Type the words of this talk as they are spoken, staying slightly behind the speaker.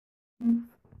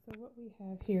So what we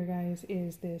have here, guys,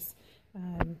 is this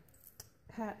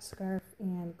hat, scarf,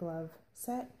 and glove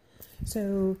set.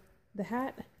 So the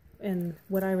hat, and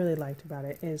what I really liked about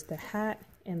it is the hat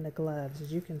and the gloves,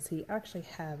 as you can see, actually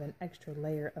have an extra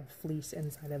layer of fleece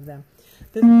inside of them.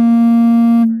 This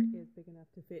part is big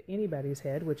enough to fit anybody's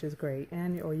head, which is great,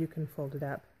 or you can fold it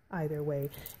up either way,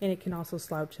 and it can also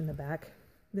slouch in the back.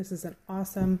 This is an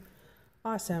awesome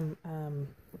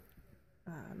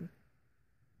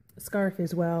scarf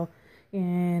as well,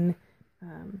 and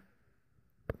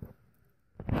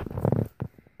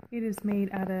it is made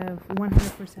out of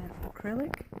 100%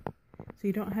 acrylic, so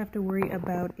you don't have to worry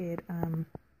about it.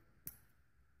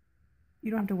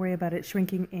 You don't have to worry about it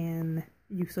shrinking in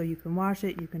you, so you can wash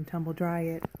it, you can tumble dry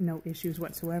it, no issues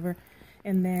whatsoever.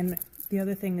 And then the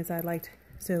other thing is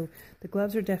so the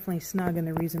gloves are definitely snug, and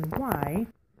the reason why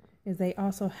is they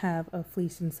also have a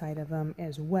fleece inside of them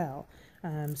as well.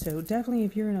 So definitely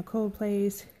if you're in a cold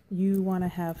place, you want to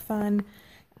have fun,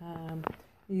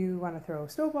 you want to throw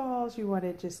snowballs, you want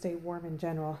to just stay warm in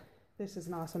general, this is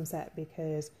an awesome set,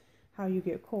 because how you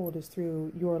get cold is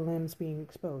through your limbs being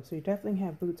exposed. So you definitely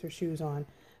have boots or shoes on,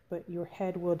 but your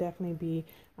head will definitely be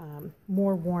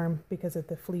more warm because of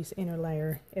the fleece inner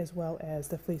layer, as well as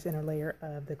the fleece inner layer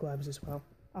of the gloves as well.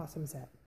 Awesome set.